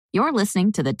You're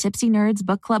listening to the Tipsy Nerds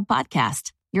Book Club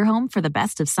podcast, your home for the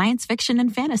best of science fiction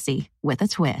and fantasy with a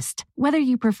twist. Whether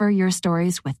you prefer your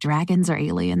stories with dragons or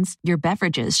aliens, your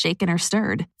beverages shaken or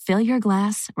stirred, fill your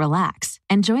glass, relax,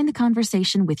 and join the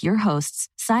conversation with your hosts,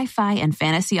 sci-fi and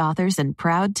fantasy authors and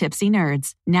proud tipsy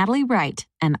nerds, Natalie Wright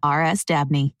and R.S.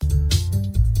 Dabney.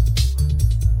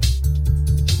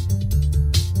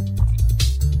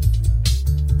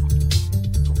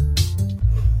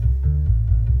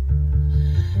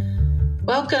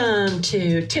 Welcome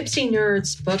to Tipsy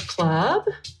Nerds Book Club,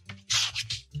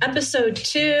 Episode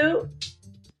 2,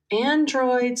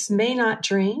 Androids May Not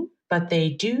Dream, but They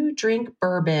Do Drink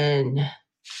Bourbon.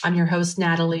 I'm your host,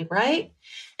 Natalie Wright,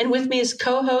 and with me is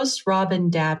co-host Robin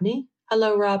Dabney.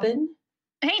 Hello, Robin.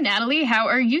 Hey, Natalie. How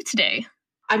are you today?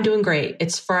 I'm doing great.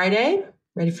 It's Friday,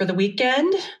 ready for the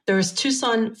weekend. There's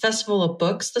Tucson Festival of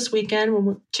Books this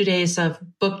weekend, 2 days of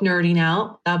book nerding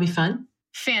out. That'll be fun.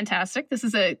 Fantastic. This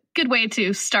is a good way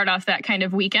to start off that kind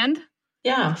of weekend.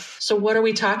 Yeah. So what are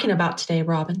we talking about today,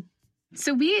 Robin?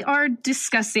 So we are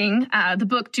discussing the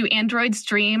book Do Androids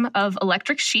Dream of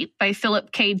Electric Sheep by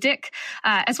Philip K. Dick,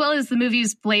 as well as the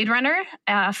movies Blade Runner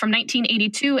from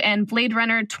 1982 and Blade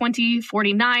Runner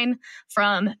 2049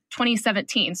 from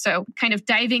 2017. So kind of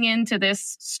diving into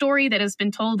this story that has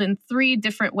been told in 3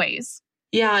 different ways.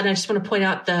 Yeah, and I just want to point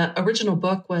out the original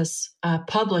book was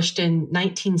published in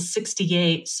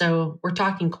 1968, so we're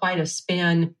talking quite a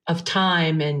span of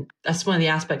time, and that's one of the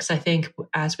aspects I think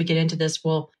as we get into this, it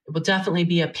will definitely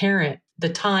be apparent. The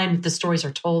time that the stories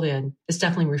are told in is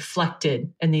definitely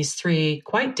reflected in these 3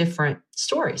 quite different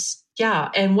stories.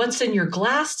 Yeah, and what's in your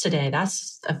glass today?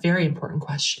 That's a very important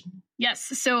question. Yes,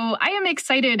 so I am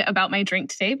excited about my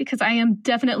drink today because I am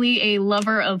definitely a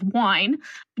lover of wine.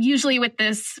 Usually with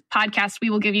this podcast, we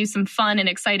will give you some fun and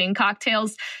exciting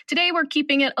cocktails. Today, we're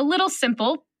keeping it a little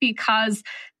simple because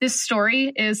this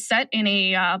story is set in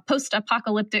a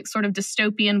post-apocalyptic sort of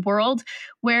dystopian world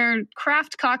where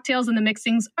craft cocktails and the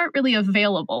mixings aren't really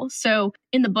available. So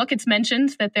in the book, it's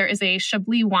mentioned that there is a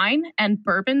Chablis wine and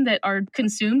bourbon that are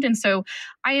consumed. And so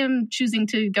I am choosing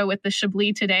to go with the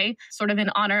Chablis today, sort of in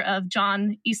honor of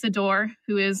John Isidore,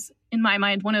 who is, in my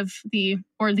mind, one of the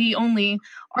only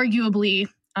arguably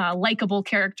likable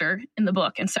character in the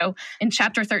book. And so in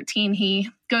chapter 13, he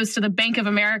goes to the Bank of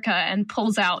America and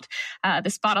pulls out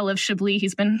this bottle of Chablis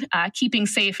he's been keeping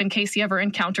safe in case he ever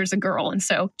encounters a girl. And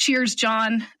so cheers,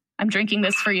 John. I'm drinking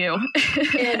this for you.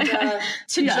 And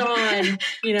to John,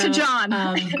 to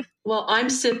John. Well, I'm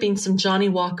sipping some Johnny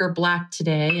Walker Black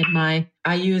today, and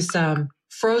I use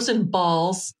frozen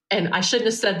balls. And I shouldn't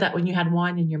have said that when you had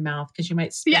wine in your mouth because you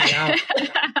might spit it out.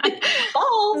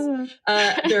 Balls.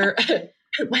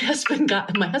 My husband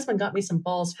got me some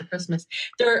balls for Christmas.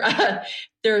 They're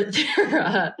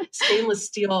stainless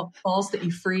steel balls that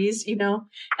you freeze, and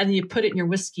then you put it in your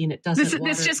whiskey and it doesn't.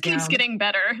 This just keeps getting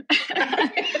better.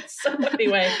 So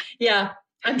anyway, yeah,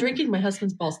 I'm drinking my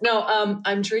husband's balls. No,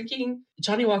 I'm drinking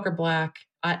Johnny Walker Black,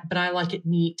 but I like it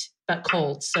neat but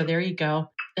cold. So there you go,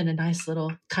 in a nice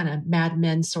little kind of Mad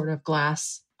Men sort of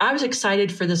glass. I was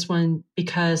excited for this one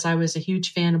because I was a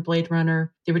huge fan of Blade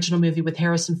Runner, the original movie with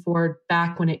Harrison Ford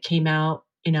back when it came out.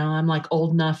 I'm like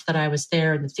old enough that I was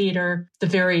there in the theater. The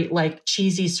very like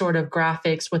cheesy sort of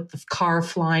graphics with the car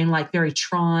flying like very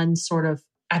Tron sort of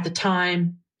at the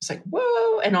time. It's like,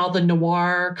 whoa, and all the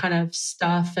noir kind of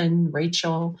stuff and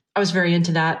Rachel. I was very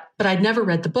into that, but I'd never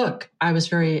read the book. I was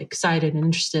very excited and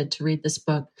interested to read this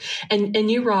book.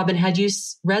 And you, Robin, had you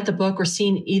read the book or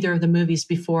seen either of the movies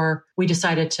before we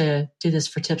decided to do this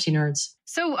for Tipsy Nerds?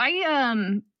 So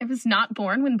I was not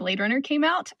born when Blade Runner came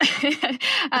out.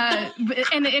 And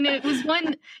it was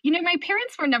one, my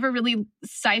parents were never really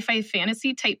sci-fi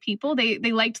fantasy type people.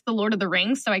 They liked The Lord of the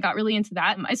Rings. So I got really into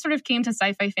that. I sort of came to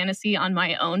sci-fi fantasy on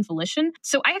my own volition.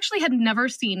 So I actually had never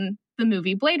seen the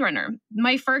movie Blade Runner.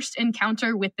 My first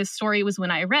encounter with this story was when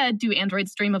I read Do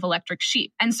Androids Dream of Electric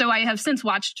Sheep. And so I have since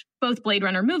watched both Blade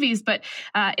Runner movies, but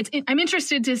I'm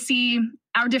interested to see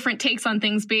our different takes on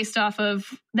things based off of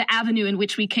the avenue in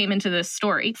which we came into this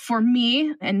story. For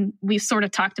me, and we've sort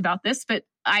of talked about this, but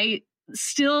I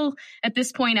still, at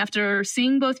this point, after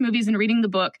seeing both movies and reading the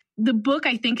book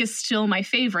I think is still my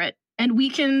favorite. And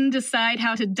we can decide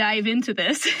how to dive into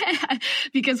this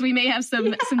because we may have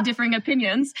some differing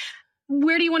opinions.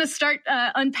 Where do you want to start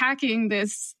unpacking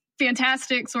this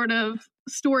fantastic sort of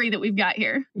story that we've got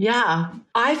here? Yeah,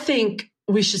 I think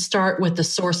we should start with the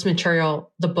source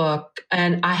material, the book.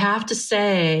 And I have to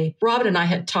say, Robin and I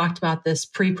had talked about this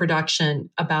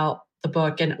pre-production about the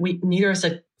book, and neither of us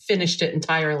had finished it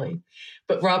entirely,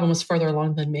 but Robin was further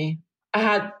along than me. I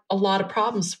had a lot of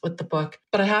problems with the book,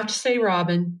 but I have to say,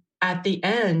 Robin, at the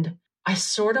end, I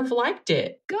sort of liked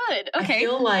it. Good. Okay. I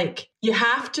feel like you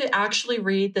have to actually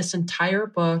read this entire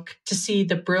book to see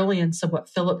the brilliance of what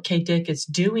Philip K. Dick is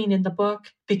doing in the book,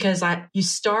 because you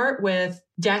start with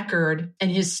Deckard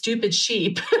and his stupid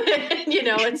sheep.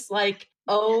 It's like,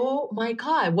 oh my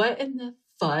God, what in the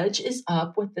fudge is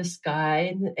up with this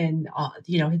guy and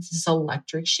it's this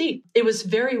electric sheep.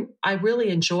 I really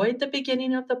enjoyed the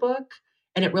beginning of the book,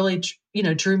 and it really,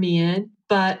 drew me in.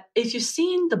 But if you've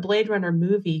seen the Blade Runner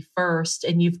movie first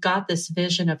and you've got this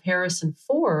vision of Harrison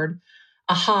Ford,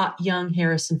 a hot young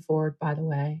Harrison Ford, by the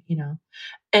way,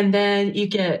 and then you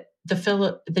get the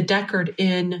Deckard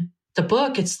in the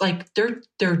book, it's like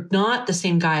they're not the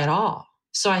same guy at all.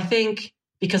 So I think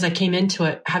because I came into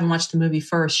it having watched the movie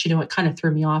first, it kind of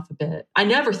threw me off a bit. I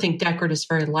never think Deckard is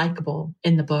very likable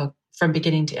in the book from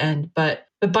beginning to end, but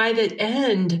by the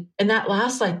end, and that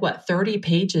last 30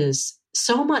 pages,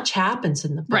 so much happens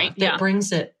in the book that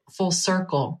brings it full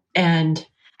circle. And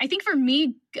I think for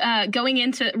me, going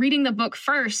into reading the book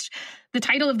first, the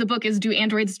title of the book is Do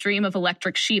Androids Dream of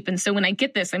Electric Sheep? And so when I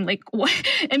get this, I'm like, what?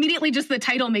 Immediately just the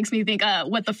title makes me think,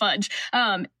 what the fudge?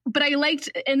 But I liked,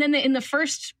 and then in the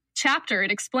first chapter,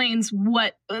 it explains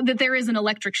that there is an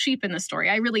electric sheep in the story.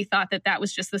 I really thought that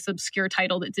was just this obscure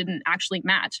title that didn't actually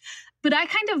match. But I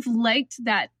kind of liked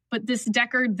that, but this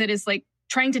Deckard that is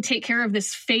trying to take care of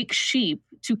this fake sheep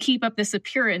to keep up this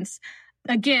appearance.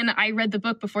 Again, I read the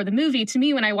book before the movie. To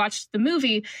me, when I watched the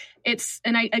movie, it's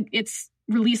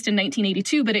released in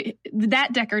 1982, but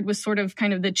that Deckard was sort of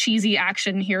kind of the cheesy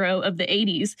action hero of the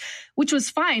 80s, which was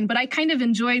fine. But I kind of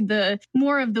enjoyed the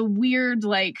more of the weird,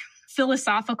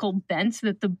 philosophical bent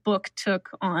that the book took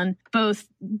on both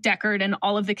Deckard and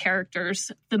all of the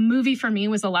characters. The movie for me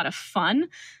was a lot of fun,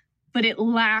 but it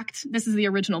lacked, this is the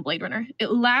original Blade Runner,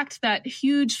 it lacked that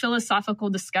huge philosophical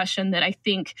discussion that I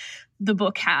think the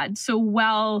book had. So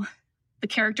while the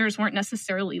characters weren't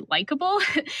necessarily likable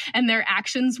and their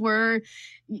actions were,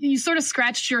 you sort of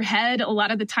scratched your head a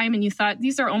lot of the time and you thought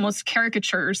these are almost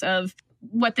caricatures of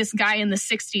what this guy in the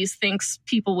 60s thinks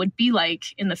people would be like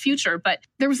in the future. But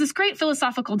there was this great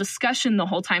philosophical discussion the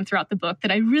whole time throughout the book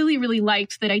that I really, really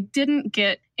liked that I didn't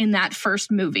get in that first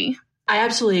movie. I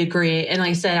absolutely agree. And like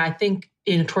I said, I think,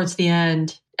 towards the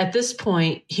end, at this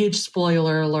point, huge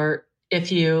spoiler alert,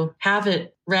 if you haven't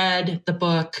read the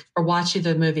book or watched either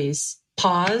of the movies,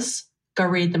 pause, go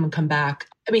read them and come back.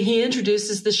 I mean, he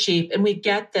introduces the sheep and we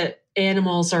get that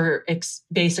animals are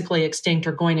basically extinct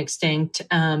or going extinct,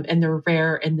 and they're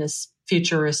rare in this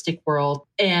futuristic world.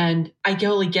 And I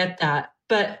totally get that.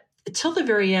 But until the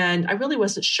very end, I really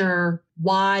wasn't sure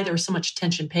why there was so much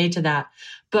attention paid to that.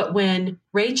 But when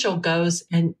Rachel goes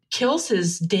and kills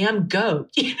his damn goat,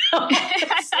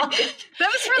 that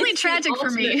was really tragic for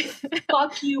me.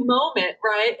 Fuck you moment,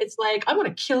 right? It's like, I want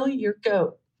to kill your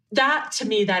goat. That, to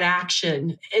me, that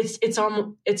action, it's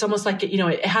almost like,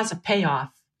 it has a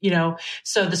payoff.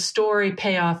 So the story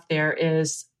payoff there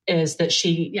is that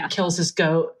she kills his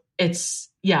goat. It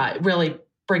really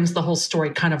brings the whole story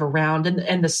kind of around.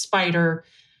 And the spider,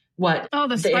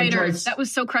 the spider, androids, that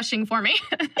was so crushing for me.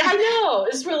 I know,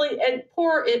 it's really, and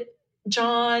poor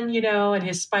John, and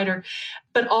his spider.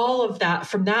 But all of that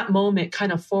from that moment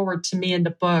kind of forward to me in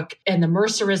the book and the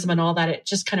Mercerism and all that, it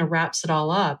just kind of wraps it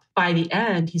all up. By the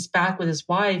end, he's back with his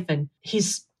wife and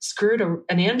he's screwed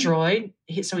an android.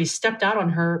 So he stepped out on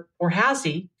her, or has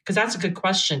he? Because that's a good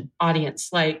question, audience.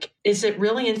 Is it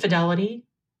really infidelity?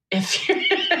 If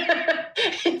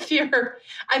you're,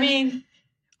 I mean,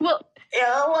 well,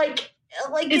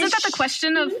 isn't that the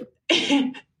question of,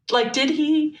 did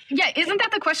he? Yeah, isn't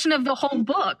that the question of the whole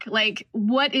book?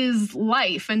 What is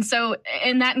life? And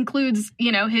that includes,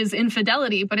 his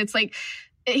infidelity, but it's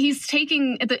he's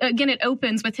taking, again, it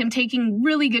opens with him taking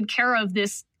really good care of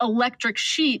this electric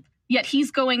sheep, yet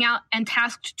he's going out and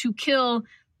tasked to kill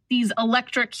these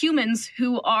electric humans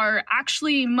who are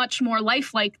actually much more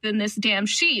lifelike than this damn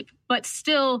sheep. But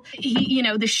still,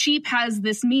 the sheep has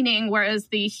this meaning, whereas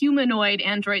the humanoid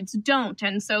androids don't.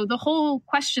 And so the whole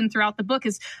question throughout the book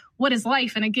is, what is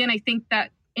life? And again, I think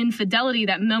that infidelity,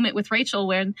 that moment with Rachel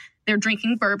when they're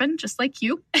drinking bourbon, just like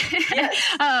you,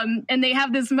 yes. And they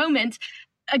have this moment.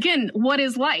 Again, what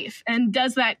is life? And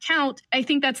does that count? I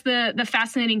think that's the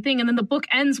fascinating thing. And then the book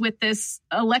ends with this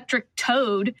electric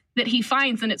toad that he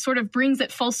finds, and it sort of brings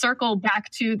it full circle back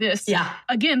to this. Yeah.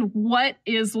 Again, what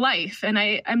is life?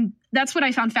 And that's what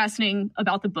I found fascinating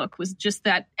about the book, was just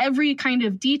that every kind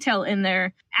of detail in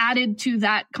there added to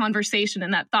that conversation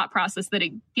and that thought process that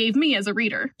it gave me as a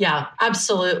reader. Yeah,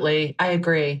 absolutely. I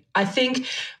agree. I think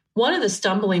one of the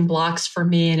stumbling blocks for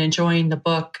me in enjoying the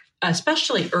book,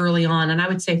 especially early on, and I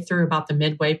would say through about the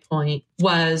midway point,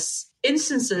 was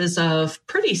instances of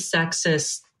pretty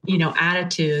sexist,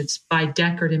 attitudes by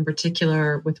Deckard in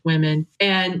particular with women.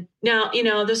 And now,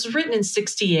 this was written in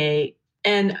 1968.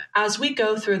 And as we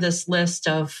go through this list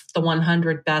of the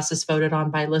 100 best as voted on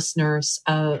by listeners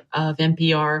of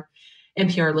NPR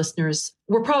listeners,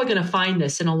 we're probably going to find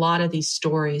this in a lot of these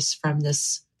stories from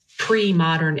this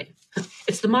pre-modern.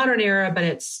 It's the modern era, but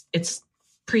it's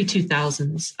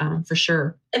pre-2000s for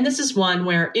sure. And this is one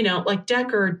where, like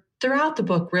Deckard, throughout the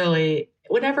book, really,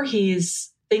 whenever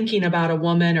he's thinking about a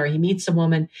woman or he meets a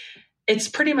woman, it's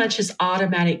pretty much his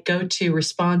automatic go-to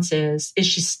response is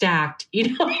she stacked?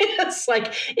 It's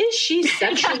like, is she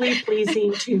sexually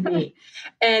pleasing to me?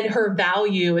 And her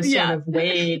value is sort of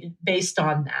weighed based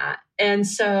on that. And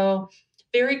so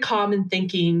very common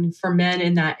thinking for men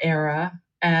in that era,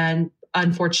 and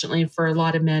unfortunately for a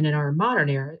lot of men in our modern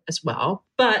era as well.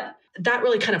 But that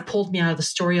really kind of pulled me out of the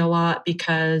story a lot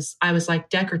because I was like,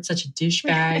 Deckard's such a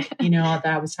douchebag, that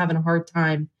I was having a hard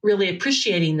time really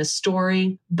appreciating the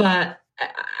story. But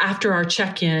after our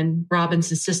check-in, Robin's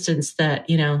insistence that,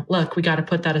 look, we got to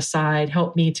put that aside,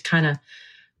 helped me to kind of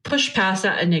push past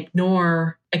that and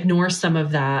ignore some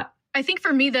of that. I think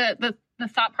for me, the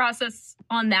thought process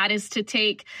on that is to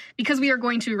take, because we are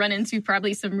going to run into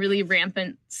probably some really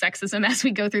rampant sexism as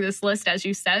we go through this list, as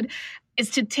you said, is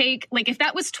to take, like, if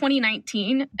that was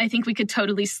 2019, I think we could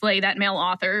totally slay that male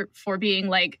author for being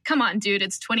like, come on, dude,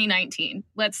 it's 2019.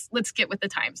 Let's get with the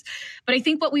times. But I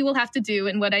think what we will have to do,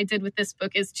 and what I did with this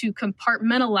book, is to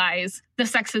compartmentalize the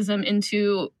sexism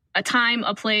into a time,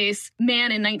 a place,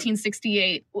 man in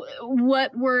 1968.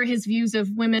 What were his views of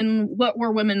women? What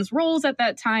were women's roles at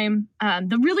that time?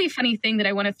 The really funny thing that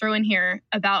I want to throw in here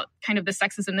about kind of the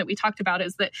sexism that we talked about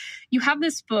is that you have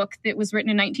this book that was written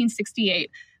in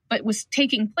 1968, but was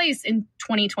taking place in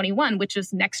 2021, which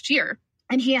is next year.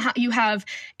 And you have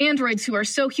androids who are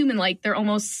so human-like, they're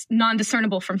almost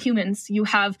non-discernible from humans. You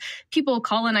have people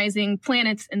colonizing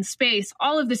planets and space,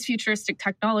 all of this futuristic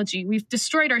technology. We've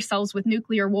destroyed ourselves with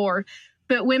nuclear war,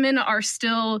 but women are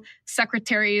still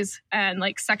secretaries and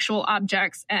like sexual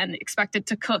objects and expected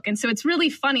to cook. And so it's really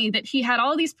funny that he had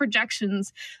all these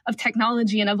projections of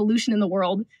technology and evolution in the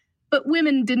world, but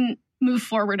women didn't move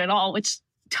forward at all, which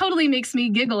totally makes me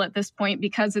giggle at this point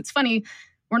because it's funny.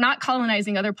 We're not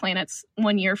colonizing other planets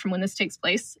 1 year from when this takes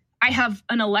place. I have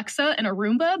an Alexa and a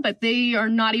Roomba, but they are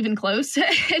not even close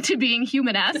to being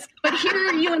human-esque. But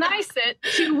here you and I sit,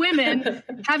 two women,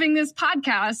 having this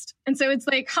podcast. And so it's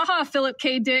like, haha, Philip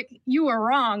K. Dick, you were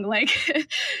wrong. Like,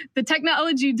 the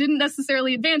technology didn't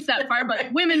necessarily advance that far,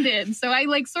 but women did. So I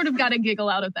sort of got a giggle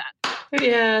out of that.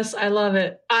 Yes, I love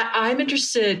it. I'm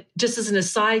interested, just as an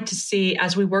aside, to see,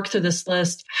 as we work through this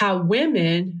list, how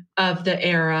women of the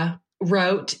era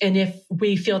wrote and if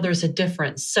we feel there's a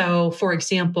difference. So, for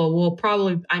example, we'll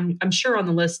probably, I'm sure on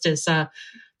the list is The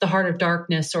Heart of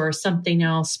Darkness or something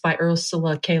else by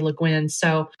Ursula K. Le Guin.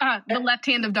 So, The Left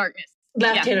Hand of Darkness.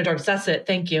 Left Hand of Darkness. That's it.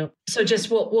 Thank you. So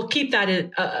just we'll keep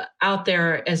that out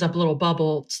there as a little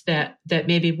bubble that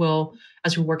maybe we'll,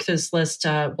 as we work through this list,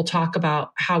 we'll talk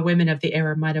about how women of the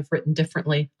era might have written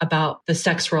differently about the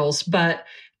sex roles. But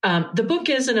the book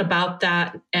isn't about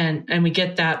that, and we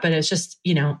get that, but it's just,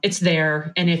 it's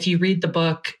there. And if you read the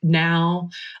book now,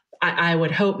 I would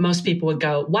hope most people would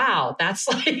go, wow, that's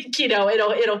like,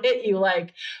 it'll hit you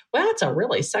like, well, that's a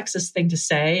really sexist thing to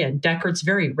say. And Deckard's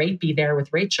very rapey there with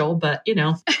Rachel, but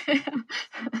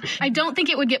I don't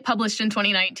think it would get published in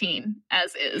 2019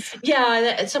 as is.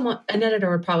 Yeah, an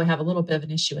editor would probably have a little bit of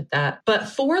an issue with that. But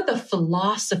for the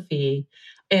philosophy,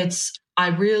 I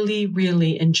really,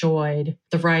 really enjoyed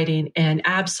the writing, and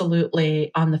absolutely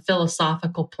on the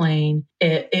philosophical plane,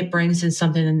 it brings in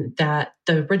something that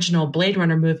the original Blade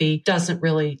Runner movie doesn't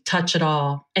really touch at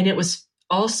all. And it was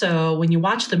also, when you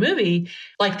watch the movie,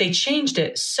 like they changed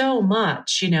it so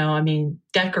much,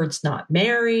 Deckard's not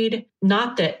married,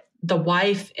 not that the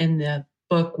wife in the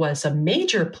book was a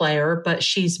major player, but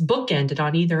she's bookended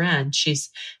on either end. She's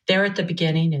there at the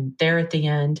beginning and there at the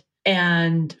end,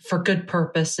 and for good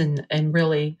purpose and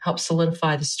really help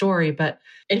solidify the story. But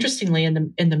interestingly,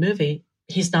 in the movie,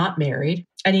 he's not married,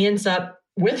 and he ends up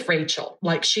with Rachel.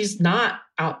 Like, she's not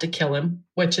out to kill him,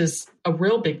 which is a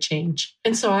real big change.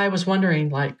 And so I was wondering,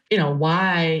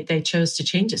 why they chose to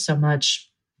change it so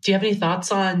much. Do you have any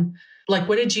thoughts on, what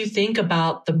did you think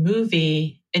about the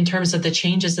movie in terms of the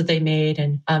changes that they made?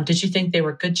 And did you think they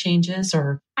were good changes?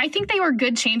 Or I think they were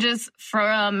good changes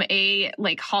from a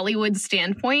Hollywood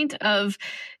standpoint of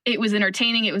it was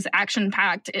entertaining. It was action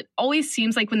packed. It always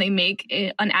seems like when they make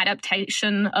an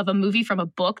adaptation of a movie from a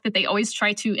book that they always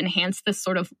try to enhance this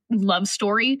sort of love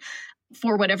story.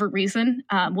 for whatever reason.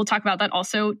 We'll talk about that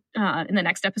also in the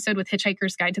next episode with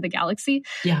Hitchhiker's Guide to the Galaxy.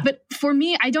 Yeah. But for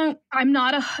me, I'm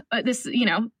not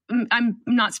I'm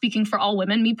not speaking for all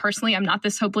women. Me personally, I'm not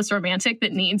this hopeless romantic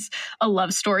that needs a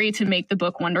love story to make the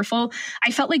book wonderful.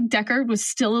 I felt like Deckard was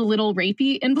still a little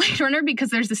rapey in Blade Runner because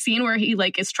there's a scene where he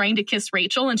like is trying to kiss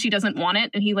Rachel and she doesn't want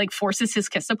it, and he like forces his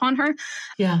kiss upon her.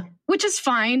 Yeah. Which is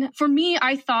fine. For me,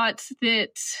 I thought that,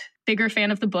 bigger fan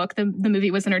of the book, the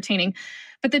movie was entertaining.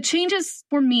 But the changes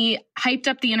for me hyped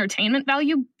up the entertainment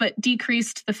value, but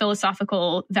decreased the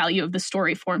philosophical value of the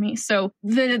story for me. So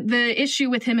the issue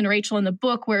with him and Rachel in the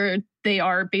book, where they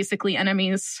are basically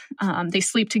enemies, they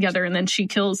sleep together, and then she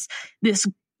kills this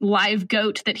live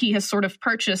goat that he has sort of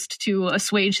purchased to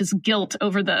assuage his guilt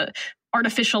over the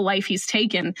artificial life he's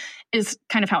taken, is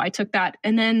kind of how I took that.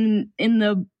 And then in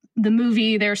the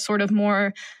movie, they're sort of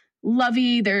more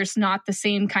lovey. There's not the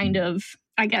same kind of,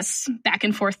 I guess, back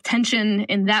and forth tension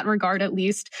in that regard, at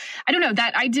least. I don't know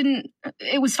that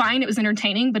it was fine. It was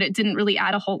entertaining, but it didn't really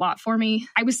add a whole lot for me.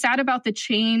 I was sad about the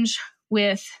change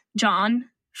with John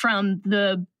from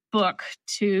the book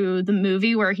to the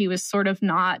movie, where he was sort of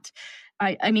not,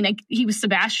 he was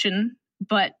Sebastian,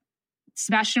 but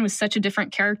Sebastian was such a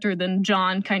different character than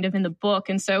John kind of in the book.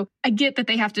 And so I get that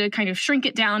they have to kind of shrink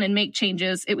it down and make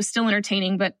changes. It was still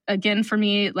entertaining. But again, for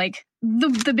me, like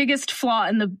the biggest flaw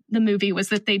in the movie was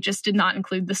that they just did not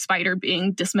include the spider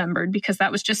being dismembered, because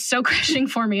that was just so crushing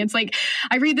for me. It's like,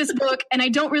 I read this book and I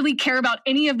don't really care about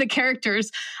any of the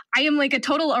characters. I am like a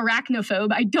total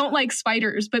arachnophobe. I don't like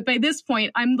spiders. But by this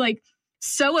point, I'm like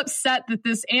so upset that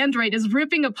this android is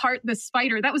ripping apart this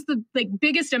spider. That was the like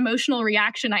biggest emotional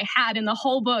reaction I had in the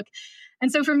whole book.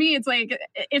 And so for me, it's like,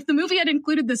 if the movie had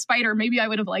included the spider, maybe I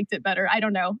would have liked it better. I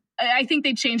don't know. I think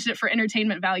they changed it for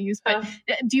entertainment values. But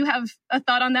do you have a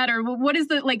thought on that? Or what is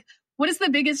the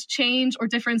biggest change or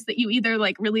difference that you either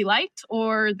like really liked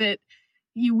or that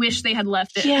you wish they had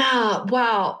left it? Yeah.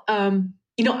 Wow.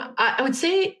 I would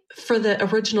say for the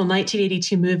original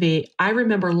 1982 movie, I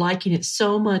remember liking it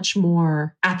so much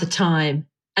more at the time.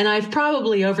 And I've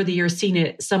probably over the years seen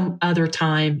it some other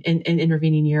time in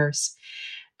intervening years.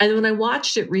 And when I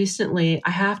watched it recently, I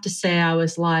have to say, I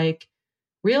was like,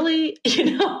 really?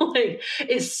 Like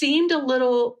it seemed a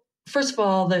little, first of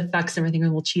all, the effects and everything are a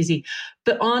little cheesy.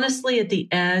 But honestly, at the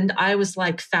end, I was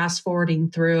like fast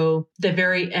forwarding through the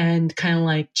very end, kind of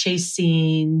like chase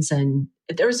scenes. And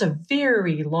there was a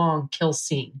very long kill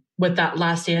scene with that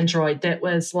last android that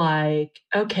was like,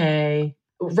 okay,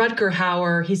 Rutger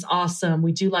Hauer, he's awesome.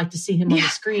 We do like to see him on the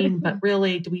screen, but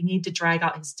really, do we need to drag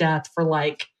out his death for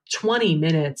like 20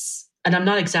 minutes? And I'm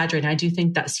not exaggerating. I do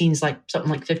think that scene's like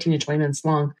something like 15 to 20 minutes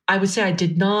long. I would say I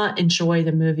did not enjoy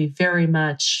the movie very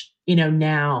much,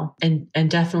 now. And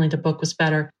definitely the book was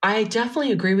better. I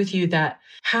definitely agree with you that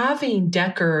having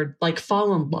Deckard like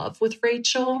fall in love with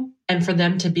Rachel and for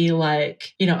them to be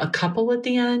like, a couple at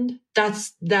the end,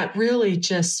 that really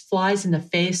just flies in the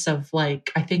face of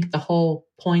like, I think the whole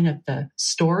point of the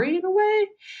story in a way.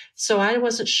 So I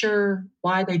wasn't sure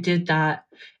why they did that.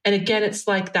 And again, it's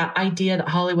like that idea that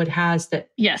Hollywood has that,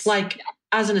 yes, like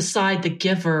as an aside, The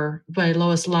Giver by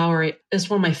Lois Lowry is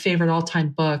one of my favorite all-time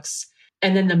books.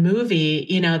 And then the movie,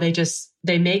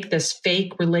 they make this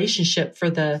fake relationship for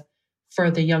the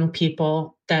young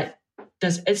people that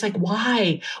does. It's like,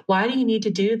 why do you need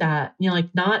to do that? Like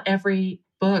not every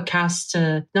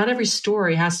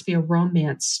story has to be a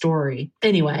romance story.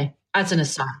 Anyway, that's an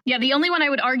aside. Yeah. The only one I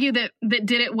would argue that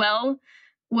did it well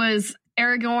was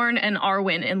Aragorn and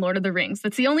Arwen in Lord of the Rings.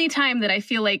 That's the only time that I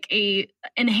feel like a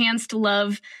enhanced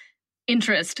love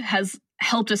interest has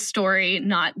helped a story,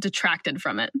 not detracted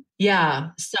from it. Yeah.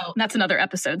 So that's another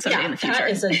episode someday in the future.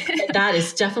 That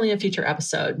is definitely a future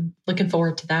episode. Looking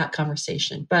forward to that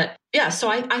conversation. But yeah, so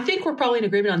I think we're probably in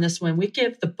agreement on this one. We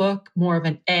give the book more of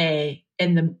an A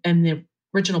and the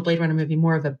original Blade Runner movie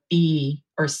more of a B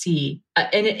or C.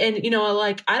 Like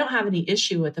I don't have any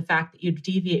issue with the fact that you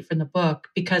deviate from the book,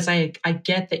 because I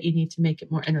get that you need to make it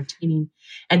more entertaining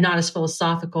and not as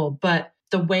philosophical, but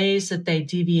the ways that they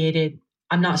deviated,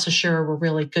 I'm not so sure were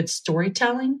really good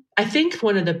storytelling. I think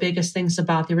one of the biggest things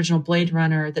about the original Blade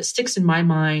Runner that sticks in my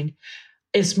mind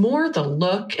is more the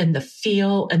look and the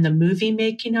feel and the movie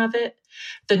making of it,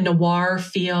 the noir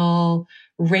feel,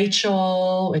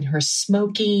 Rachel and her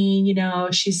smoking,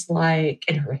 she's like,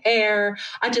 and her hair.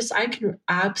 I can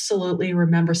absolutely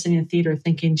remember sitting in the theater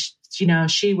thinking,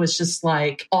 she was just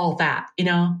like all that,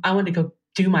 I want to go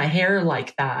do my hair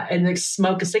like that and like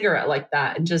smoke a cigarette like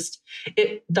that. And just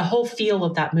the whole feel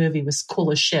of that movie was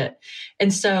cool as shit.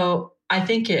 And so I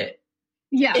think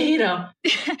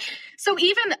So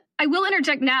even I will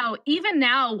interject now, even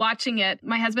now watching it,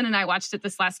 my husband and I watched it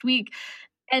this last week.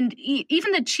 And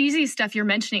even the cheesy stuff you're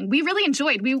mentioning, we really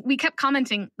enjoyed. We kept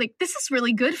commenting, like, this is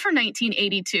really good for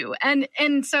 1982.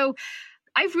 And so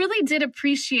I really did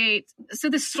appreciate, so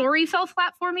the story fell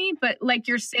flat for me, but like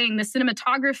you're saying, the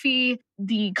cinematography,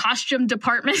 the costume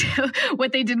department,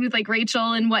 what they did with like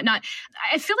Rachel and whatnot,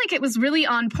 I feel like it was really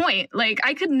on point. Like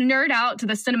I could nerd out to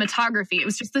the cinematography. It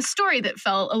was just the story that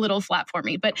fell a little flat for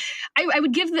me. But I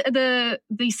would give the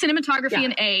cinematography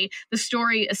an A, the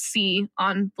story a C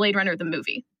on Blade Runner, the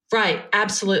movie. Right,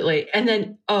 absolutely. And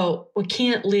then, we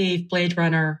can't leave Blade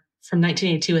Runner from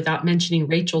 1982 without mentioning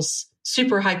Rachel's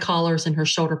super high collars and her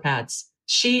shoulder pads.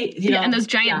 She, you know, and those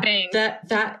giant bangs.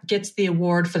 That gets the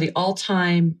award for the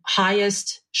all-time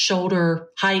highest shoulder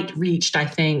height reached, I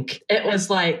think. It was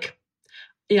like,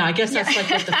 I guess that's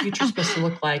like what the future's supposed to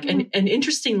look like. And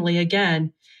interestingly,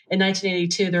 again, in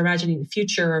 1982, they're imagining the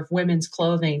future of women's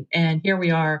clothing. And here we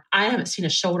are. I haven't seen a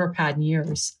shoulder pad in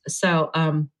years. So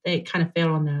they kind of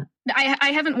failed on that.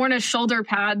 I haven't worn a shoulder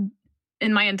pad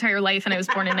in my entire life, and I was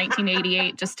born in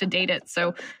 1988, just to date it.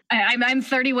 So I'm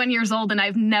 31 years old, and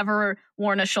I've never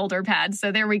worn a shoulder pad.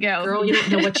 So there we go. Girl, you don't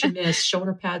know what you missed.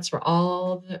 Shoulder pads for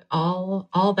all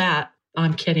that.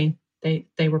 I'm kidding.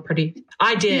 They were pretty.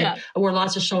 I did. Yeah. I wore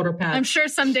lots of shoulder pads. I'm sure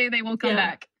someday they will come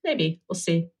back. Maybe. We'll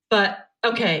see. But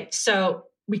okay, so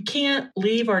we can't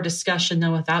leave our discussion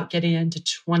though without getting into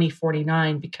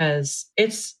 2049 because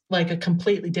it's like a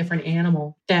completely different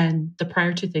animal than the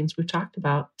prior two things we've talked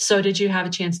about. So did you have a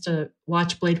chance to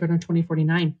watch Blade Runner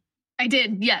 2049? I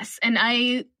did, yes. And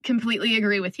I completely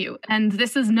agree with you. And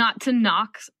this is not to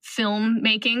knock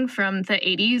filmmaking from the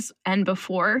 80s and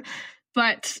before,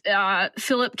 but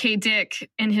Philip K. Dick,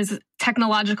 in his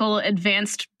technological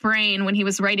advanced brain, when he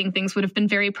was writing things, would have been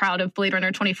very proud of Blade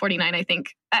Runner 2049, I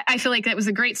think. I feel like that was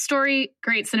a great story,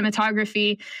 great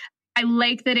cinematography. I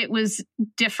like that it was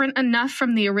different enough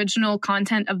from the original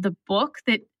content of the book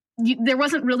that there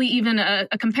wasn't really even a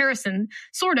comparison,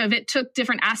 sort of. It took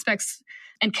different aspects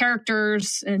and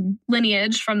characters and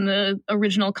lineage from the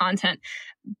original content.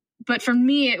 But for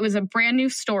me, it was a brand new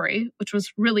story, which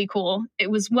was really cool.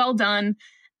 It was well done.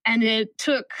 And it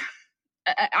took,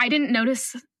 I didn't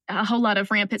notice a whole lot of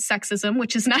rampant sexism,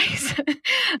 which is nice.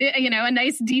 A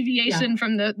nice deviation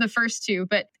from the first two.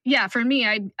 But yeah, for me,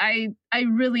 I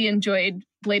really enjoyed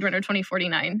Blade Runner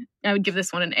 2049. I would give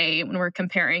this one an A when we're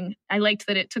comparing. I liked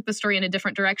that it took the story in a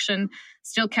different direction,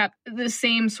 still kept the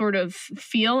same sort of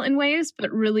feel in ways,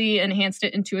 but really enhanced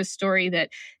it into a story that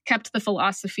kept the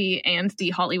philosophy and the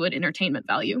Hollywood entertainment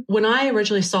value. When I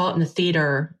originally saw it in the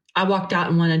theater, I walked out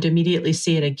and wanted to immediately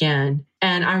see it again.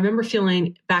 And I remember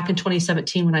feeling back in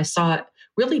 2017 when I saw it,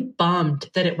 really bummed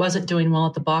that it wasn't doing well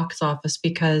at the box office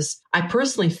because I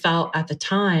personally felt at the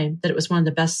time that it was one of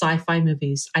the best sci-fi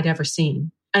movies I'd ever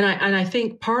seen. And I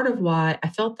think part of why I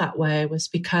felt that way was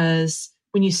because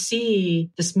when you see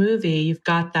this movie, you've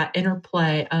got that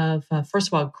interplay of, first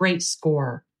of all, great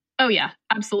score. Oh, yeah,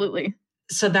 absolutely.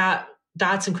 So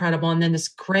that's incredible. And then this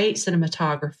great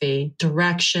cinematography,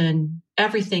 direction,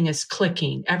 everything is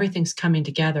clicking. Everything's coming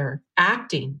together.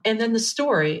 Acting. And then the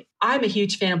story. I'm a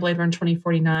huge fan of Blade Runner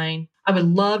 2049. I would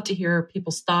love to hear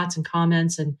people's thoughts and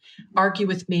comments and argue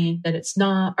with me that it's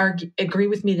not, agree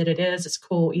with me that it is. It's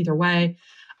cool either way.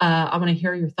 I want to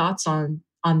hear your thoughts on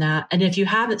that. And if you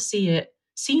haven't seen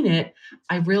it,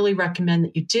 I really recommend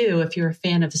that you do if you're a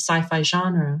fan of the sci-fi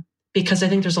genre, because I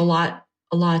think there's a lot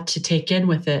to take in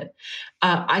with it.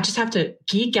 I just have to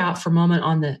geek out for a moment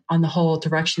on the whole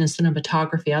direction and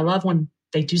cinematography. I love when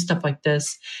they do stuff like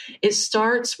this. It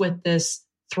starts with this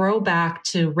throwback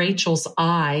to Rachel's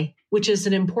eye, which is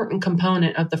an important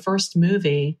component of the first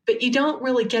movie, but you don't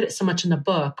really get it so much in the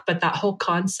book. But that whole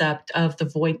concept of the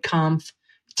Voight-Kampff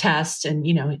test and,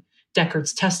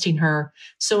 Deckard's testing her.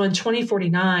 So in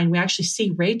 2049, we actually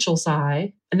see Rachel's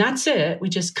eye, and that's it. We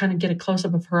just kind of get a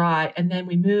close-up of her eye, and then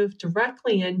we move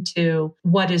directly into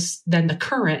what is then the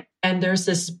current. And there's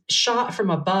this shot from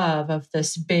above of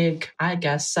this big, I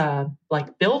guess,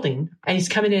 like building, and he's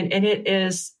coming in, and it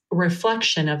is a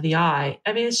reflection of the eye.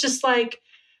 I mean, it's just like,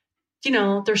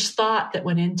 there's thought that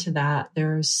went into that.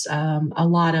 There's a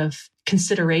lot of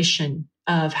consideration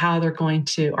of how they're going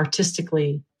to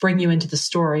artistically bring you into the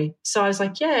story. So I was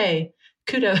like, yay,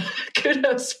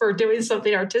 kudos for doing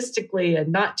something artistically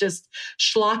and not just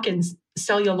schlocking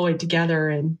celluloid together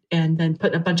and then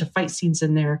putting a bunch of fight scenes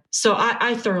in there. So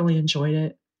I thoroughly enjoyed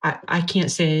it. I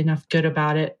can't say enough good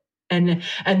about it. And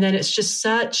then it's just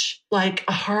such like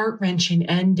a heart-wrenching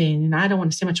ending. And I don't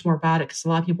want to say much more about it because a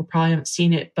lot of people probably haven't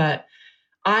seen it, but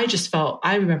I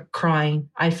remember crying.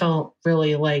 I felt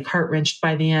really like heart-wrenched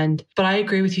by the end. But I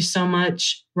agree with you so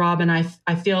much, Robin.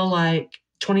 I feel like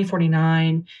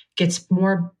 2049 gets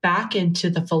more back into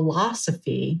the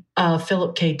philosophy of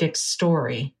Philip K. Dick's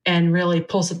story and really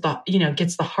pulls at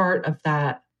gets the heart of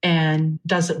that and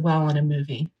does it well in a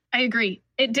movie. I agree.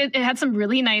 It had some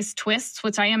really nice twists,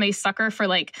 which I am a sucker for,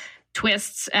 like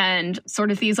twists and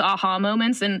sort of these aha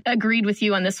moments, and agreed with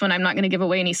you on this one. I'm not going to give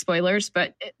away any spoilers,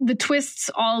 but the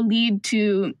twists all lead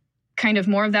to kind of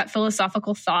more of that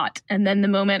philosophical thought. And then the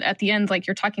moment at the end, like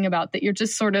you're talking about, that you're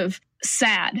just sort of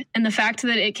sad. And the fact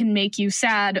that it can make you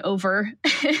sad over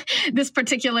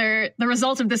the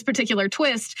result of this particular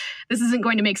twist, this isn't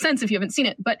going to make sense if you haven't seen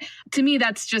it. But to me,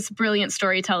 that's just brilliant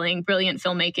storytelling, brilliant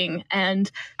filmmaking. And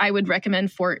I would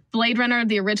recommend for Blade Runner,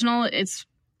 the original, it's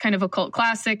kind of a cult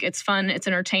classic. It's fun. It's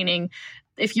entertaining.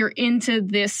 If you're into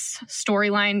this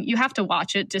storyline, you have to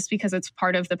watch it just because it's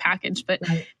part of the package. But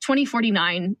right.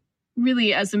 2049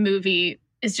 really as a movie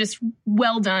is just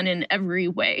well done in every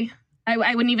way.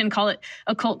 I wouldn't even call it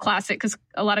a cult classic because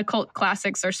a lot of cult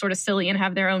classics are sort of silly and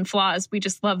have their own flaws. We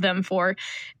just love them for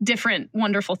different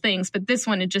wonderful things. But this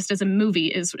one, it just as a movie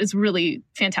is really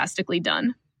fantastically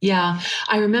done. Yeah,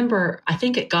 I remember, I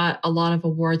think it got a lot of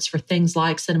awards for things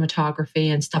like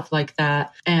cinematography and stuff like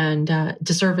that, and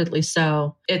deservedly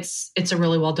so. It's a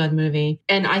really well done movie.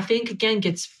 And I think, again,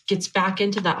 gets back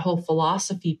into that whole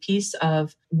philosophy piece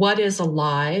of what is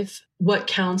alive, what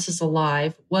counts as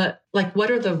alive, what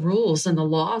are the rules and the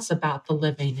laws about the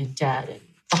living and dead, and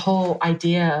the whole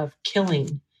idea of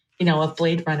killing, of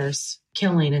Blade Runner's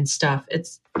killing and stuff.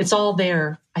 It's all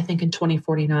there, I think, in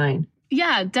 2049.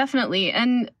 Yeah, definitely.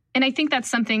 And I think that's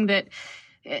something that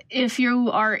if you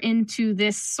are into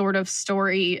this sort of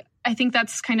story, I think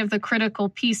that's kind of the critical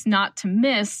piece not to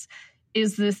miss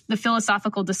is the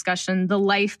philosophical discussion, the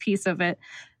life piece of it.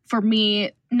 For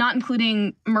me, not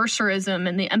including Mercerism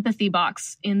and the empathy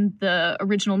box in the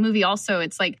original movie also,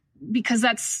 it's like, because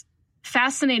that's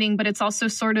fascinating, but it's also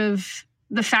sort of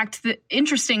the fact that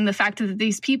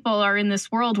these people are in this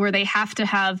world where they have to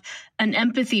have an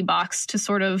empathy box to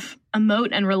sort of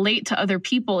emote and relate to other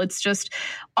people. It's just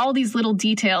all these little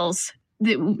details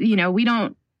that, we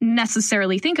don't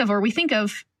necessarily think of, or we think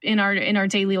of in our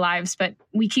daily lives, but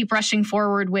we keep rushing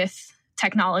forward with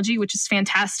technology, which is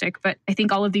fantastic. But I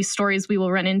think all of these stories we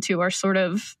will run into are sort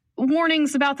of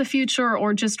warnings about the future,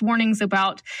 or just warnings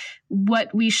about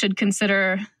what we should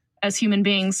consider as human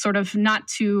beings, sort of not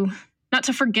to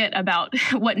forget about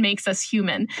what makes us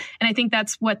human. And I think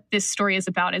that's what this story is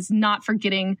about, is not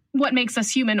forgetting what makes us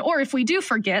human. Or if we do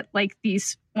forget, like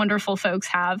these wonderful folks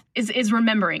have, is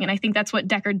remembering. And I think that's what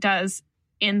Deckard does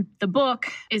in the book,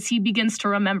 is he begins to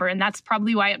remember. And that's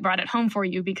probably why it brought it home for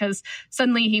you, because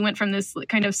suddenly he went from this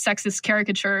kind of sexist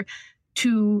caricature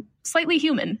to slightly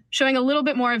human, showing a little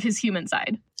bit more of his human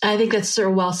side. I think that's so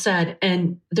well said.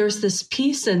 And there's this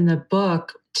piece in the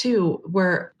book too,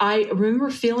 where I remember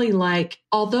feeling like,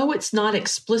 although it's not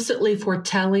explicitly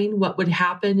foretelling what would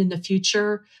happen in the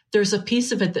future, there's a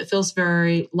piece of it that feels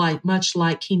very much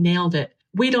like he nailed it.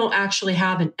 We don't actually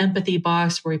have an empathy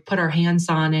box where we put our hands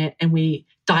on it and we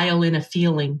dial in a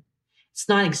feeling. It's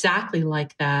not exactly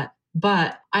like that.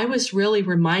 But I was really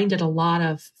reminded a lot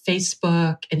of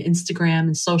Facebook and Instagram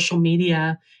and social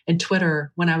media and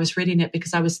Twitter when I was reading it,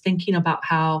 because I was thinking about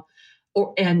how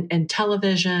and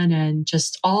television and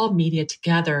just all media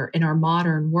together in our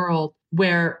modern world,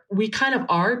 where we kind of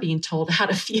are being told how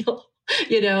to feel,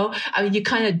 I mean, you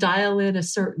kind of dial in a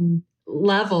certain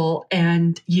level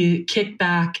and you kick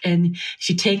back, and if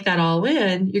you take that all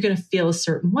in, you're going to feel a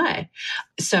certain way.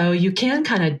 So you can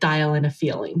kind of dial in a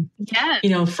feeling.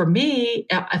 Yeah. For me,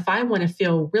 if I want to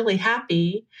feel really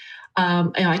happy,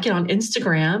 I get on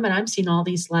Instagram and I'm seeing all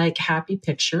these happy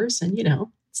pictures, and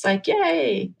it's like,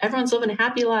 yay, everyone's living a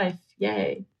happy life.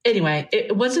 Yay. Anyway,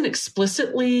 it wasn't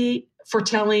explicitly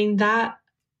foretelling that,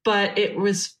 but it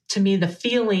was, to me, the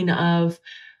feeling of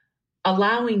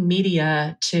allowing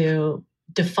media to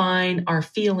define our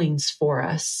feelings for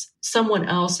us. Someone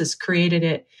else has created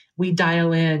it. We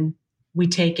dial in, we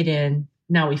take it in,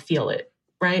 now we feel it,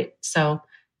 right? So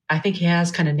I think he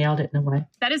has kind of nailed it in a way.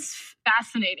 That is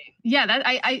fascinating. Yeah, that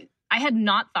I had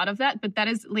not thought of that, but that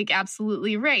is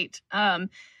absolutely right.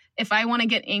 If I want to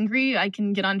get angry, I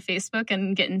can get on Facebook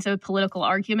and get into political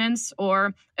arguments.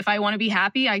 Or if I want to be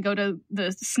happy, I go to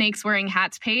the snakes wearing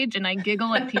hats page and I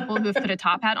giggle at people who have put a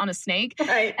top hat on a snake.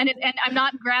 Right. And I'm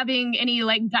not grabbing any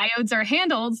diodes or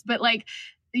handles, but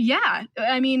yeah,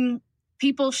 I mean,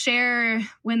 people share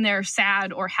when they're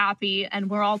sad or happy, and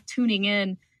we're all tuning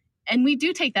in, and we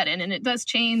do take that in, and it does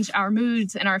change our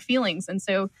moods and our feelings. And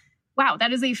so Wow,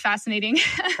 that is a fascinating.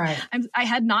 Right. I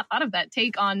had not thought of that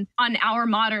take on our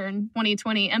modern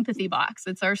 2020 empathy box.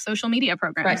 It's our social media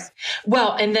programs. Right.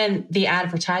 Well, and then the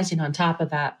advertising on top of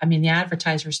that. I mean, the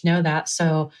advertisers know that,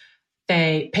 so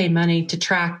they pay money to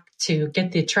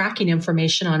get the tracking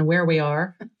information on where we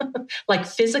are, like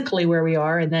physically where we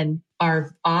are, and then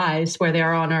our eyes where they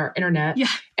are on our internet. Yeah.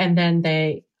 And then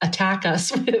they attack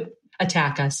us.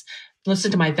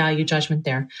 Listen to my value judgment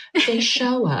there. They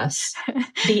show us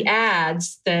the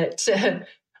ads that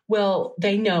will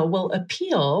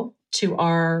appeal to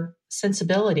our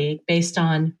sensibility based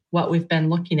on what we've been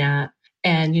looking at.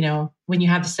 And, when you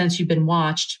have the sense you've been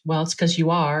watched, well, it's because you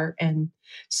are. And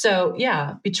so,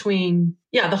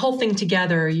 the whole thing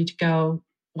together, you'd go,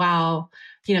 wow,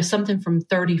 something from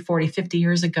 30, 40, 50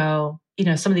 years ago,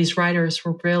 some of these writers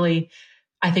were really,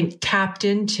 I think, tapped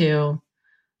into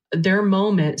their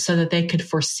moment so that they could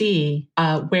foresee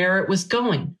where it was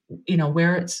going,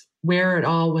 where it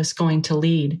all was going to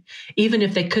lead. Even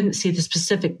if they couldn't see the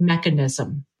specific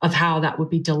mechanism of how that would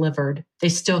be delivered, they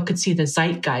still could see the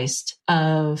zeitgeist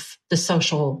of the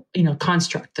social,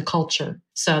 construct, the culture.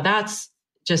 So that's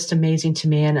just amazing to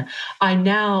me. And I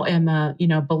now am a,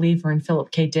 believer in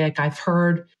Philip K. Dick. I've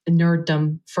heard the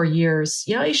nerddom for years.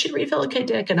 You should read Philip K.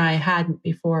 Dick. And I hadn't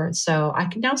before. So I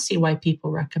can now see why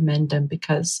people recommend him,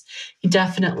 because he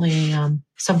definitely,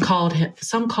 some call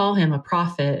him a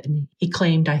prophet. And he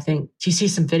claimed, I think, if you see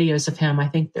some videos of him, I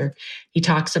think he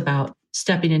talks about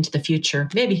stepping into the future.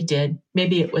 Maybe he did.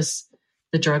 Maybe it was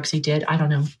the drugs he did. I don't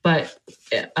know. But,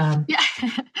 he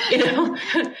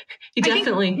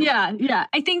definitely.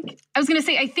 I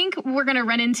think we're going to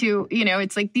run into,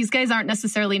 it's like these guys aren't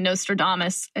necessarily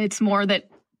Nostradamus. It's more that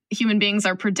human beings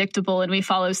are predictable and we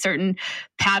follow certain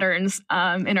patterns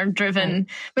and are driven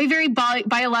by very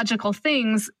biological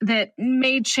things that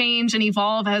may change and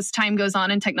evolve as time goes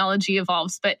on and technology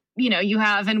evolves. But, you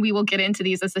have, and we will get into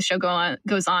these as the show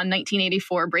goes on,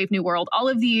 1984, Brave New World, all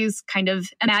of these kind of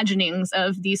imaginings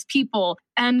of these people.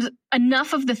 And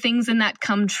enough of the things in that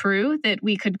come true that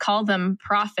we could call them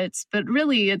prophets. But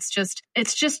really, it's just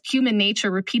human nature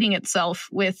repeating itself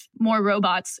with more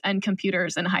robots and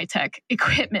computers and high-tech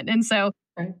equipment. And so,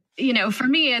 for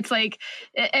me, it's like,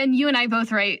 and you and I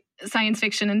both write science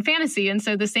fiction and fantasy. And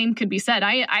so the same could be said.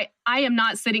 I am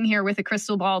not sitting here with a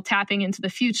crystal ball tapping into the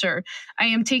future. I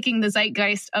am taking the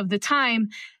zeitgeist of the time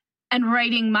and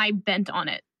writing my bent on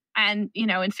it. And,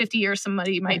 in 50 years,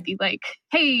 somebody might be like,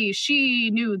 hey, she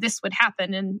knew this would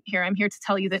happen. And I'm here to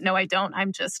tell you that, no, I don't.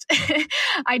 I'm just,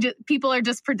 people are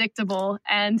just predictable.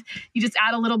 And you just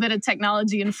add a little bit of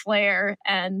technology and flair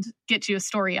and get you a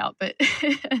story out. But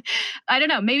I don't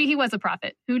know, maybe he was a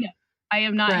prophet. Who knows? I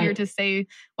am not here to say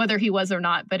whether he was or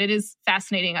not, but it is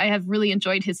fascinating. I have really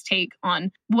enjoyed his take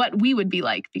on what we would be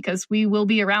like, because we will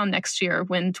be around next year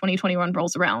when 2021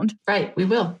 rolls around. Right, we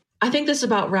will. I think this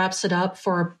about wraps it up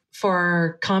for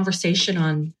our conversation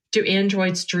on Do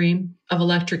Androids Dream of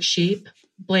Electric Sheep,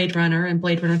 Blade Runner, and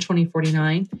Blade Runner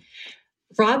 2049.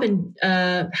 Robin,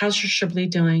 how's your Chablis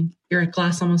doing? Your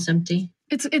glass almost empty?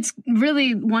 It's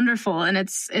really wonderful, and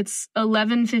it's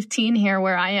 11:15 here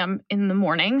where I am in the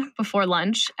morning before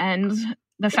lunch, and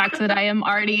the fact that I am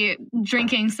already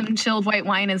drinking some chilled white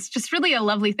wine is just really a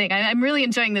lovely thing. I'm really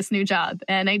enjoying this new job,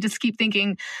 and I just keep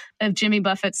thinking of Jimmy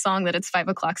Buffett's song that it's 5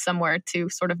 o'clock somewhere to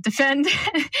sort of defend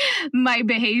my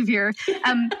behavior.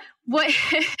 One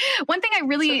thing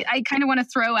I kind of want to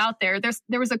throw out there,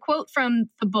 there was a quote from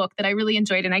the book that I really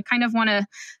enjoyed, and I kind of want to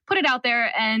put it out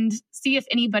there and see if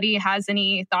anybody has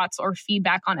any thoughts or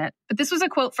feedback on it. But this was a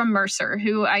quote from Mercer,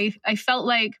 who I felt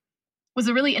like was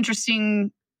a really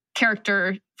interesting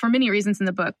character for many reasons in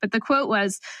the book. But the quote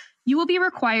was, "You will be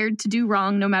required to do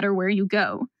wrong no matter where you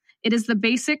go. It is the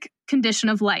basic condition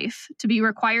of life to be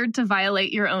required to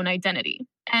violate your own identity."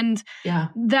 And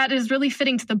that is really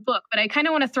fitting to the book. But I kind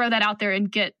of want to throw that out there and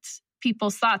get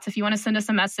people's thoughts. If you want to send us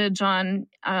a message on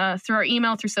through our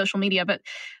email, through social media. But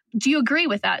do you agree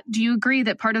with that? Do you agree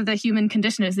that part of the human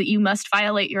condition is that you must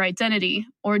violate your identity?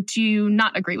 Or do you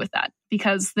not agree with that?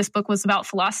 Because this book was about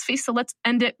philosophy. So let's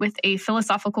end it with a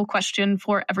philosophical question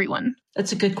for everyone.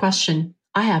 That's a good question.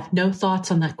 I have no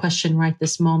thoughts on that question right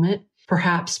this moment.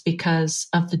 Perhaps because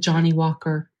of the Johnny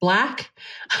Walker Black,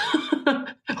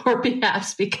 or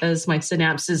perhaps because my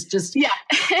synapses just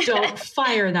don't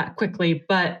fire that quickly.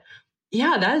 But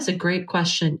yeah, that is a great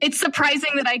question. It's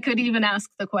surprising that I could even ask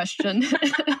the question.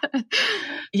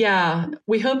 Yeah,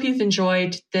 we hope you've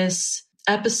enjoyed this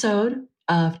episode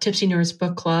of Tipsy Nerds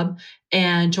Book Club,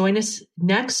 and join us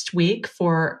next week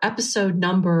for episode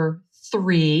number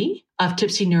 3 of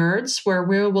Tipsy Nerds, where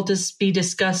we will just be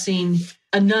discussing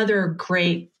another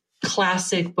great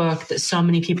classic book that so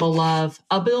many people love,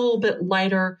 a little bit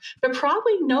lighter, but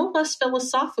probably no less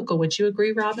philosophical. Would you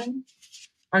agree, Robin?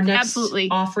 Our next Absolutely.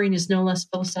 offering is no less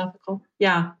philosophical.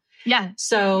 Yeah. Yeah.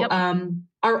 So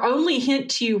our only hint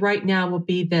to you right now will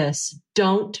be this: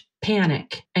 don't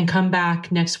panic, and come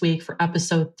back next week for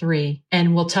episode 3.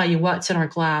 And we'll tell you what's in our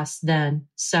glass then.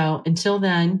 So until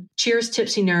then, cheers,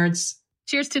 Tipsy Nerds.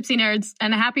 Cheers, Tipsy Nerds,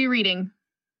 and happy reading.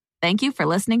 Thank you for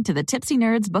listening to the Tipsy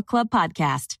Nerds Book Club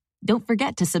podcast. Don't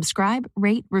forget to subscribe,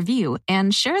 rate, review,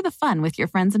 and share the fun with your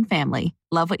friends and family.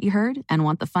 Love what you heard and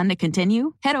want the fun to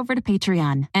continue? Head over to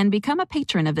Patreon and become a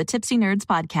patron of the Tipsy Nerds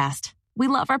podcast. We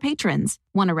love our patrons.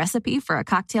 Want a recipe for a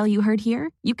cocktail you heard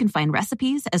here? You can find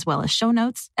recipes as well as show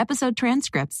notes, episode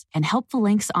transcripts, and helpful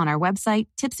links on our website,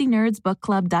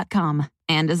 tipsynerdsbookclub.com.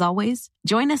 And as always,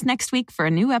 join us next week for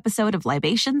a new episode of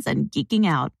Libations and Geeking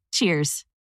Out. Cheers.